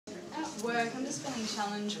work, I'm just feeling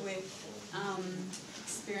challenged with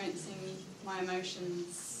experiencing my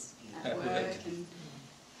emotions at work and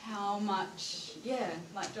how much,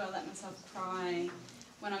 like, do I let myself cry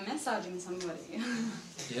when I'm massaging somebody?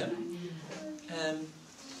 Yeah.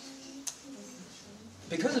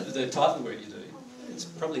 Because of the type of work you do, it's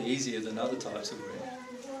probably easier than other types of work.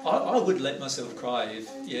 I would let myself cry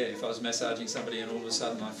if I was massaging somebody and all of a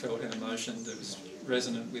sudden I felt an emotion that was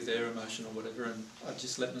resonant with their emotion or whatever, and I'd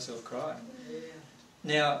just let myself cry.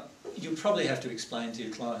 Now, you'll probably have to explain to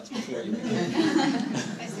your clients before you begin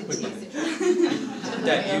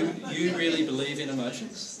that you really believe in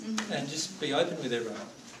emotions, and just be open with everyone.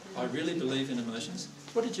 I really believe in emotions.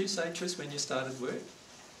 What did you say, Tris, when you started work?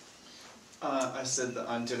 I said that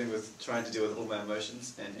I'm trying to deal with all my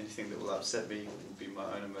emotions, and anything that will upset me will be my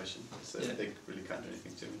own emotion, so they really can't do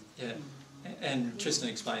anything to me. Yeah, and Tristan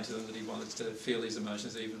explained to them that he wanted to feel his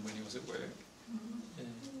emotions even when he was at work. Yeah.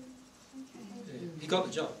 Yeah. He got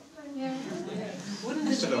the job. Yeah.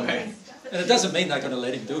 And it doesn't mean they're going to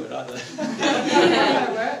let him do it either.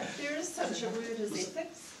 There is such a word as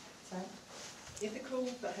ethics. Ethical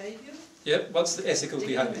behaviour. Yep, what's the ethical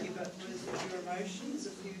behaviour? With your emotions,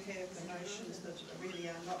 if you have emotions that really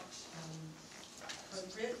are not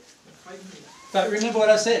appropriate. But remember what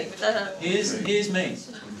I said. Here's me.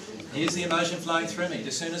 Here's the emotion flowing through me.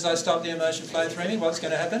 As soon as I stop the emotion flowing through me, what's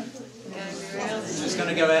going to happen? It's just going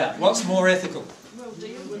to go out. What's more ethical? We'll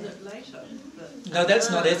deal with it later. No, that's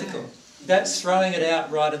not ethical. That's throwing it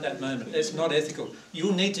out right at that moment. It's not ethical.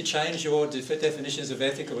 You'll need to change your definitions of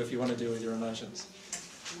ethical if you want to deal with your emotions.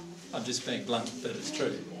 I'm just being blunt, but it's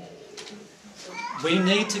true. We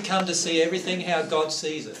need to come to see everything how God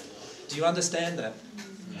sees it. Do you understand that?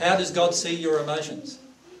 How does God see your emotions?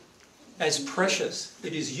 As precious.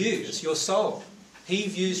 It is you, it's your soul. He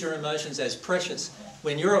views your emotions as precious.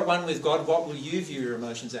 When you're at one with God, what will you view your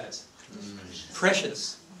emotions as?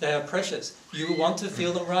 Precious. They are precious. You want to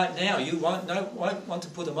feel them right now. You won't want to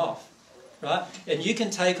put them off. Right? And you can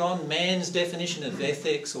take on man's definition of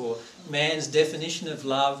ethics or man's definition of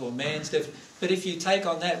love or but if you take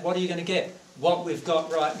on that, what are you going to get? What we've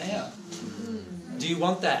got right now. Do you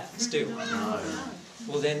want that still? No.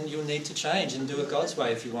 Well, then you'll need to change and do it God's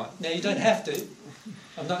way if you want. Now, you don't have to.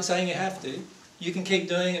 I'm not saying you have to. You can keep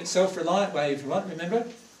doing it self-reliant way if you want. Remember?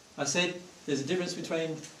 I said there's a difference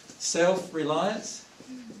between self-reliance.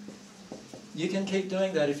 You can keep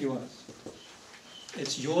doing that if you want.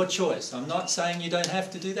 It's your choice. I'm not saying you don't have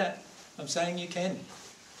to do that. I'm saying you can.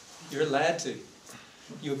 You're allowed to.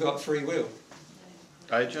 You've got free will.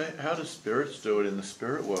 AJ, how do spirits do it in the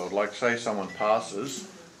spirit world? Like, say someone passes,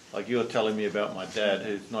 like you were telling me about my dad,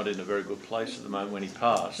 who's not in a very good place at the moment when he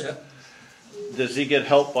passed. Yeah. Does he get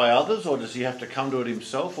help by others, or does he have to come to it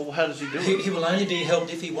himself, or how does he do it? He will only be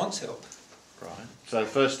helped if he wants help. Right. So the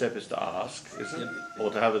first step is to ask, is it?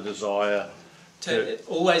 Or to have a desire It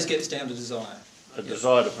always gets down to desire. A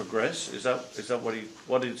desire to progress? Is that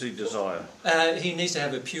what does he desire? He needs to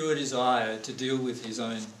have a pure desire to deal with his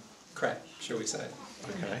own crap, shall we say.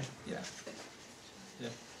 Okay. Yeah.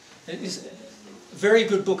 It's a very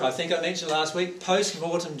good book, I think I mentioned last week,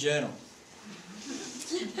 Post-Mortem Journal.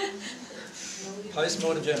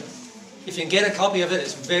 Post-Mortem Journal. If you can get a copy of it,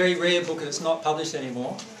 it's a very rare book and it's not published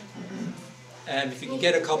anymore. And if you can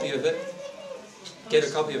get a copy of it, get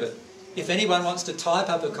a copy of it. If anyone wants to type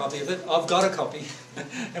up a copy of it, I've got a copy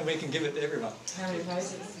and we can give it to everyone. How many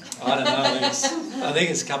pages? I don't know, I think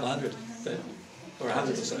it's a couple hundred, or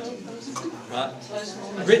 100 or so.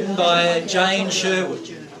 Right? Written by Jane Sherwood.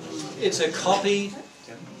 It's a copy,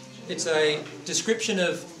 it's a description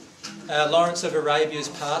of Lawrence of Arabia's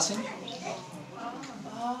passing.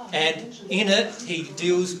 And in it, he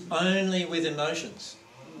deals only with emotions.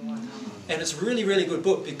 And it's a really, really good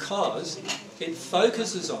book because it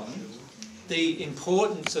focuses on the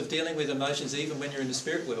importance of dealing with emotions even when you're in the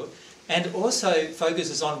spirit world, and also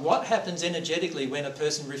focuses on what happens energetically when a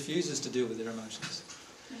person refuses to deal with their emotions.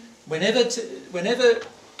 What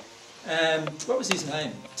was his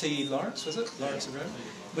name? T. Lawrence, was it? Lawrence of Arabia.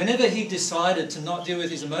 Whenever he decided to not deal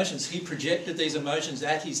with his emotions, he projected these emotions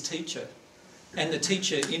at his teacher, and the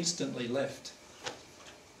teacher instantly left.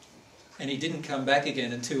 And he didn't come back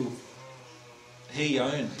again until he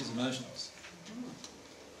owned his emotions.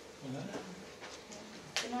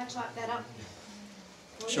 Can I type that up?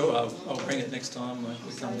 Sure, I'll bring it next time when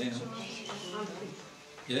we come down.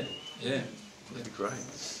 Yeah. That'd be great.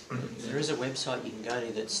 There is a website you can go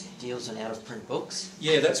to that deals in out-of-print books.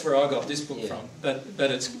 Yeah, that's where I got this book from. But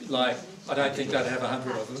it's like, I don't think they'd have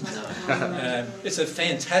 100 of them. No. It's a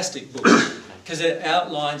fantastic book because it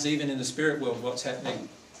outlines even in the spirit world what's happening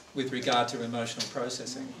with regard to emotional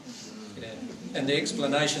processing. Yeah. and the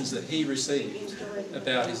explanations that he received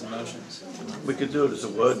about his emotions. We could do it as a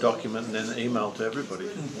Word document and then email to everybody.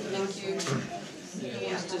 Thank you.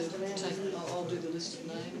 I'll do the list of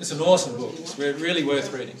names. It's an awesome book. It's really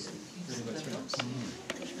worth reading. Really worth reading.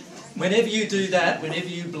 Whenever you do that, whenever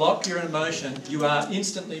you block your emotion, you are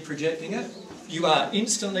instantly projecting it. You are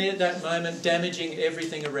instantly at that moment damaging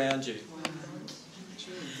everything around you.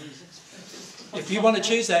 If you want to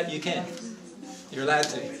choose that, you can. You're allowed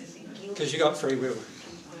to, because you've got free will.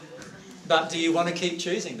 But do you want to keep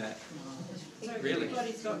choosing that? So Really?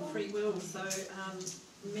 everybody's got free will, so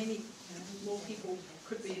many more people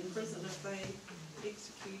could be in prison if they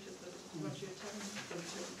executed what you're telling them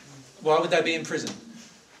to. Why would they be in prison?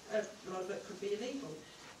 A lot of it could be illegal.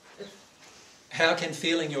 How can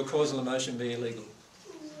feeling your causal emotion be illegal?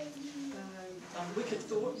 Wicked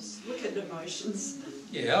thoughts, wicked emotions.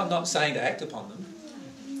 Yeah, I'm not saying to act upon them.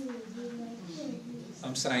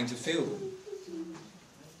 I'm saying to feel them.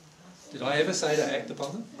 Did I ever say to act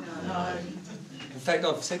upon them? No. In fact,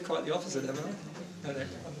 I've said quite the opposite, haven't I? Don't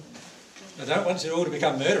act upon them. I don't want you all to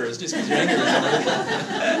become murderers just because you're angry with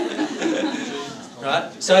somebody.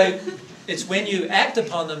 Right? So it's when you act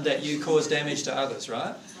upon them that you cause damage to others,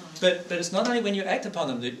 right? But it's not only when you act upon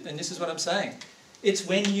them, and this is what I'm saying. It's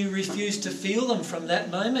when you refuse to feel them from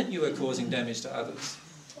that moment you are causing damage to others.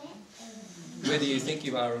 Whether you think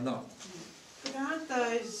you are or not. But aren't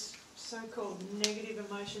those so-called negative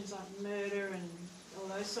emotions like murder and all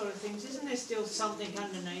those sort of things, isn't there still something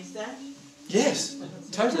underneath that? Yes,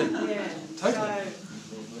 totally. Yeah. Totally.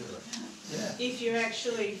 So if you're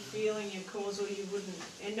actually feeling your causal, you wouldn't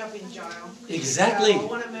end up in jail. Exactly. Go, I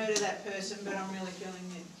want to murder that person, but I'm really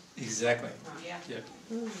feeling it. Exactly. Yeah. Yeah.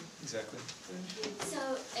 Exactly.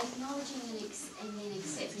 So acknowledging and then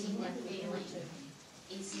accepting that feeling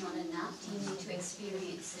is not enough. You need to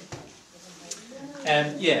experience it.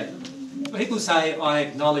 And yeah, people say, I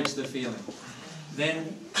acknowledge the feeling.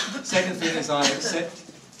 Then, second thing is I accept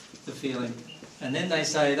the feeling. And then they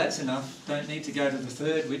say, that's enough, don't need to go to the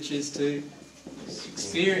third, which is to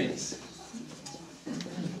experience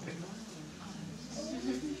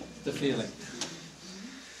the feeling.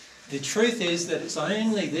 The truth is that it's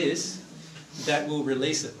only this that will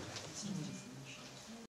release it.